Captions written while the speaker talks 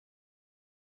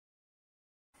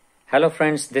Hello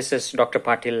friends, this is Dr.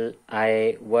 Patil.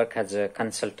 I work as a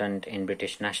consultant in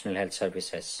British National Health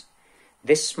Services.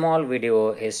 This small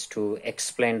video is to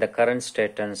explain the current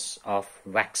status of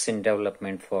vaccine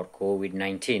development for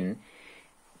COVID-19,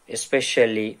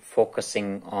 especially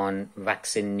focusing on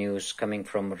vaccine news coming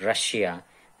from Russia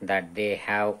that they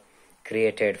have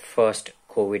created first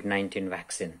COVID-19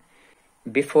 vaccine.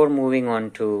 Before moving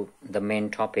on to the main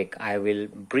topic, I will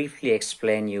briefly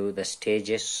explain you the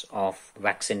stages of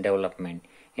vaccine development.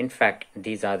 In fact,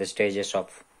 these are the stages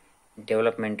of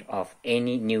development of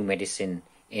any new medicine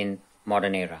in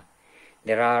modern era.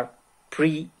 There are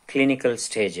preclinical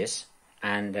stages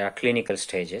and there are clinical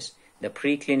stages. The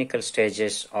preclinical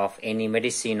stages of any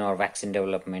medicine or vaccine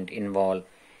development involve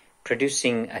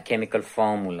producing a chemical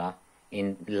formula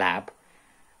in lab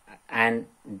and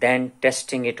then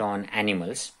testing it on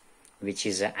animals, which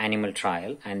is an animal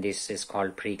trial, and this is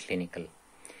called preclinical.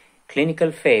 Clinical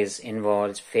phase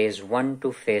involves phase 1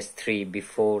 to phase 3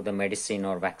 before the medicine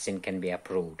or vaccine can be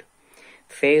approved.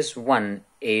 Phase 1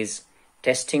 is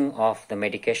testing of the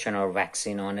medication or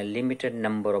vaccine on a limited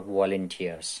number of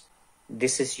volunteers.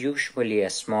 This is usually a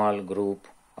small group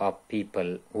of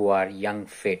people who are young,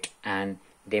 fit, and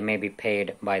they may be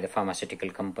paid by the pharmaceutical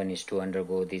companies to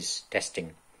undergo this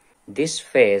testing. This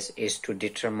phase is to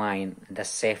determine the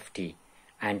safety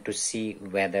and to see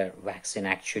whether vaccine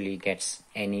actually gets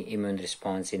any immune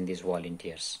response in these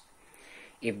volunteers.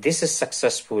 If this is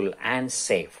successful and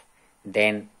safe,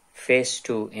 then phase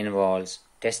 2 involves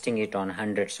testing it on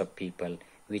hundreds of people,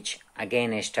 which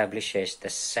again establishes the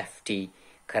safety,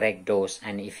 correct dose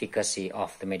and efficacy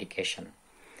of the medication.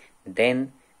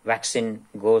 Then vaccine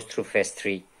goes through phase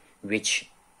 3, which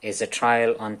is a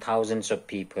trial on thousands of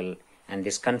people, and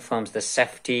this confirms the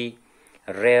safety,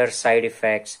 rare side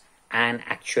effects, and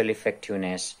actual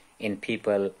effectiveness in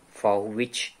people for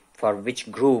which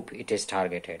group it is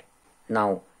targeted.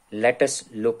 Now, let us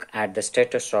look at the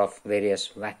status of various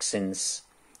vaccines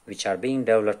which are being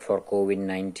developed for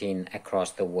COVID-19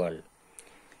 across the world.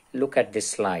 Look at this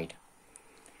slide.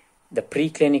 The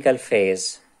preclinical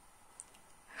phase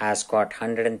has got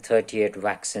 138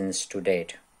 vaccines to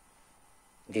date.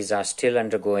 These are still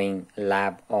undergoing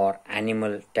lab or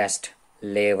animal test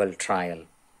level trial.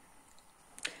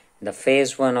 The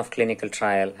phase 1 of clinical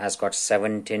trial has got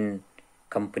 17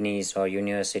 companies or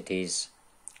universities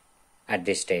at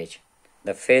this stage.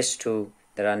 The phase 2,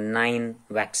 there are 9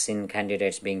 vaccine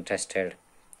candidates being tested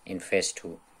in phase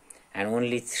 2, and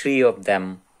only 3 of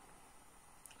them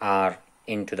are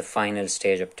into the final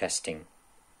stage of testing.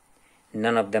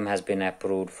 None of them has been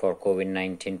approved for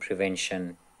COVID-19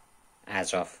 prevention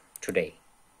as of today.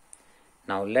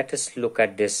 Now let us look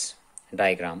at this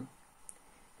diagram.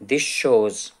 This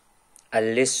shows a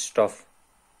list of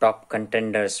top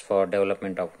contenders for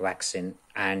development of vaccine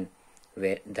and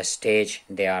where the stage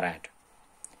they are at.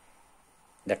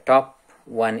 The top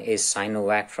one is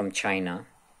Sinovac from China,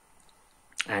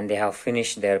 and they have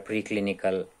finished their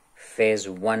preclinical phase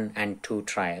 1 and 2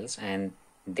 trials, and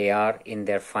they are in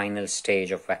their final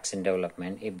stage of vaccine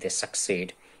development. If they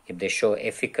succeed, if they show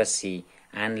efficacy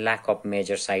and lack of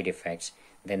major side effects,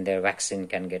 then their vaccine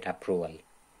can get approval.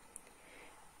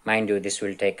 Mind you, this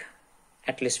will take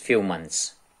at least few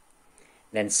months.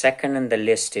 Then second on the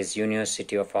list is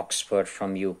University of Oxford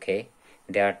from UK.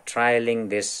 They are trialing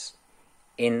this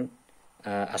in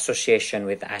association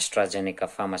with AstraZeneca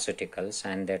Pharmaceuticals,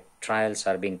 and their trials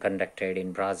are being conducted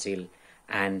in Brazil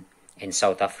and in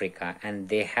South Africa, and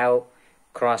they have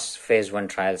cross phase 1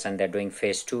 trials and they're doing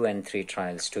phase 2 and 3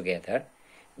 trials together.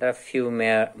 There are a few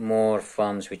more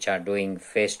firms which are doing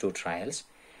phase 2 trials.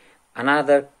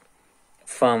 Another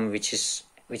firm which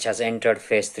has entered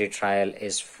phase 3 trial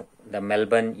is the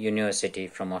Melbourne University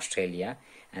from Australia,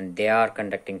 and they are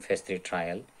conducting phase 3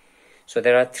 trial. So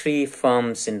there are 3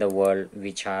 firms in the world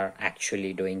which are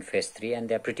actually doing phase 3, and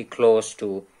they're pretty close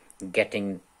to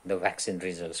getting the vaccine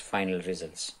results, final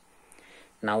results.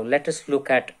 Now let us look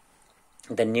at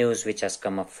the news which has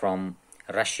come up from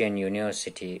Russian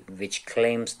university, which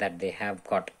claims that they have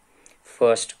got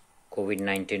first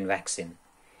COVID-19 vaccine.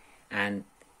 And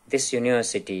this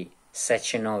university,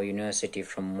 Sechenov University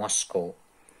from Moscow,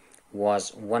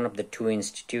 was one of the 2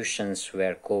 institutions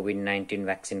where COVID-19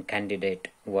 vaccine candidate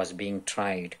was being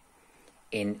tried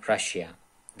in Russia.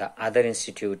 The other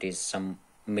institute is some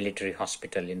military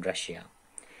hospital in Russia.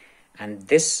 And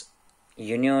this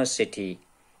university,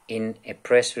 in a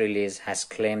press release, has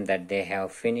claimed that they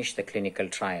have finished the clinical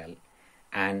trial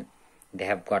and they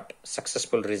have got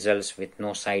successful results with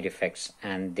no side effects,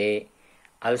 and they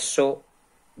also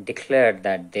declared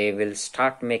that they will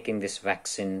start making this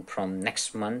vaccine from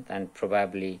next month, and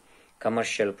probably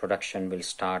commercial production will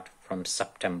start from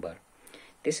September.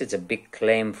 This is a big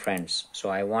claim, friends, so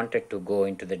I wanted to go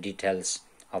into the details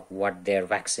of what their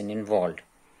vaccine involved.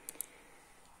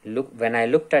 When I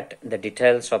looked at the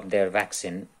details of their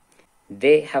vaccine,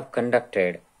 they have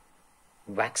conducted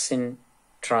vaccine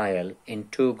trial in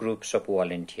two groups of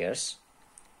volunteers.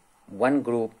 One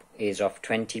group is of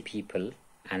 20 people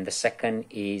and the second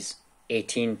is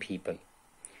 18 people.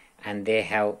 And they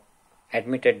have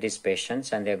admitted these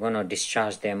patients and they're going to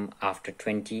discharge them after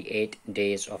 28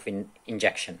 days of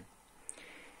injection.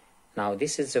 Now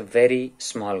this is a very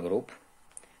small group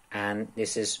and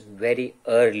this is very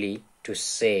early to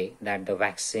say that the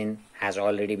vaccine has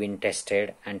already been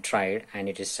tested and tried and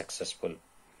it is successful.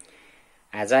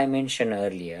 As I mentioned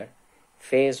earlier,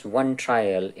 phase 1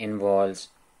 trial involves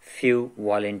few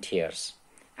volunteers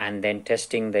and then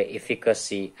testing the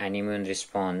efficacy and immune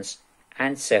response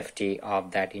and safety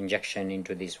of that injection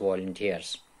into these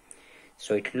volunteers.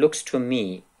 So it looks to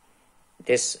me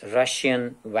this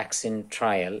Russian vaccine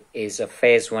trial is a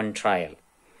phase 1 trial,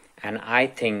 and I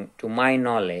think, to my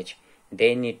knowledge,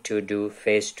 they need to do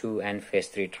phase 2 and phase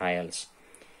 3 trials.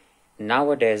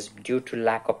 Nowadays, due to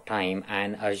lack of time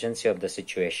and urgency of the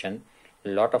situation, a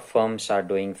lot of firms are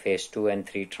doing phase 2 and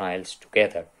 3 trials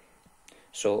together.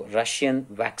 So Russian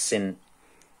vaccine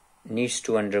needs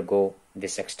to undergo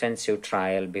this extensive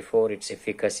trial before its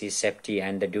efficacy, safety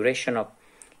and the duration of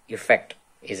effect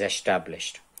is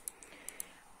established.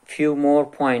 Few more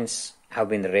points have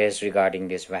been raised regarding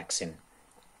this vaccine.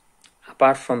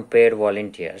 Apart from paid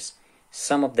volunteers,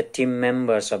 some of the team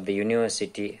members of the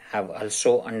university have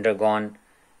also undergone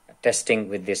testing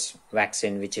with this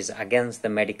vaccine, which is against the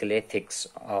medical ethics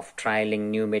of trialing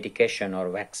new medication or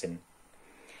vaccine.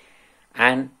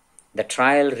 And the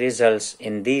trial results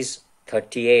in these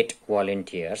 38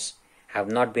 volunteers have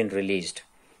not been released.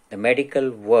 The medical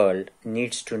world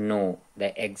needs to know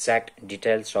the exact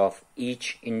details of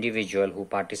each individual who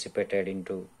participated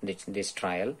into this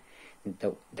trial,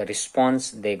 the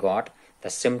response they got, the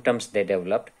symptoms they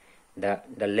developed, the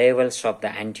levels of the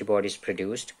antibodies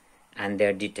produced, and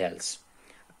their details.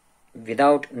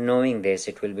 Without knowing this,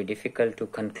 it will be difficult to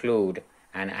conclude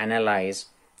and analyze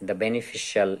the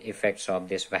beneficial effects of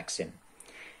this vaccine.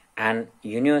 And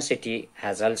university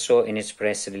has also in its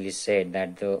press release said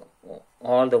that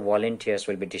all the volunteers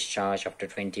will be discharged after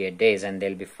 28 days and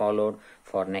they'll be followed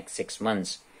for next 6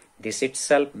 months. This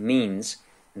itself means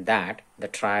that the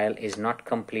trial is not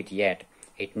complete yet.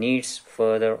 It needs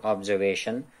further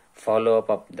observation, follow-up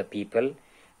of the people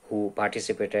who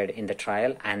participated in the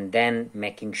trial, and then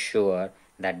making sure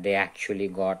that they actually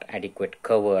got adequate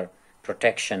cover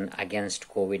protection against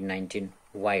COVID-19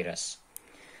 virus.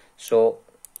 So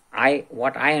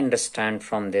what I understand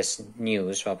from this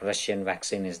news of Russian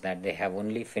vaccine is that they have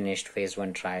only finished phase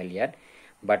 1 trial yet,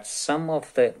 but some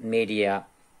of the media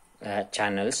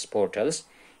channels, portals,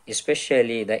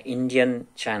 especially the Indian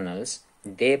channels,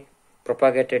 they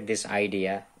propagated this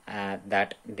idea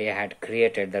that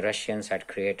the Russians had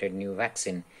created new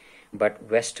vaccine. But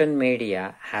Western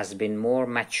media has been more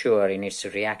mature in its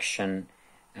reaction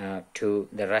to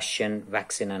the Russian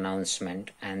vaccine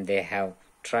announcement, and they have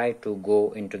tried to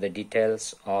go into the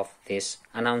details of this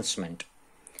announcement.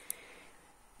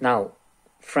 Now,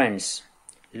 friends,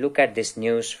 look at this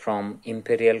news from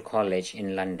Imperial College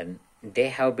in London. They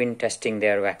have been testing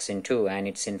their vaccine too, and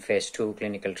it's in phase 2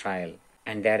 clinical trial.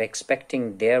 And they're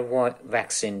expecting their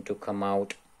vaccine to come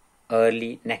out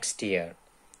early next year.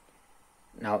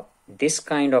 Now, this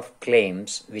kind of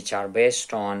claims, which are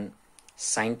based on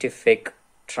scientific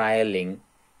trialing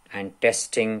and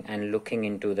testing and looking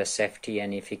into the safety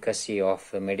and efficacy of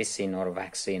the medicine or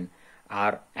vaccine,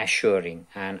 are assuring.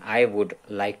 And I would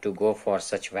like to go for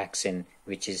such vaccine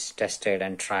which is tested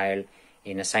and trialed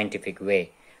in a scientific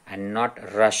way and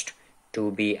not rushed to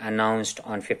be announced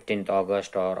on 15th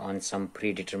August or on some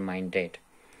predetermined date.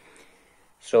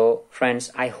 So friends,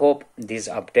 I hope these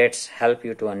updates help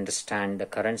you to understand the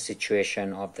current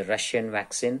situation of the Russian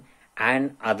vaccine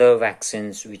and other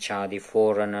vaccines which are the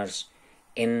forerunners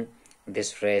in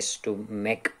this race to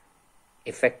make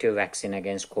effective vaccine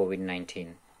against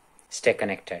COVID-19. Stay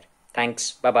connected.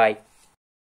 Thanks. Bye-bye.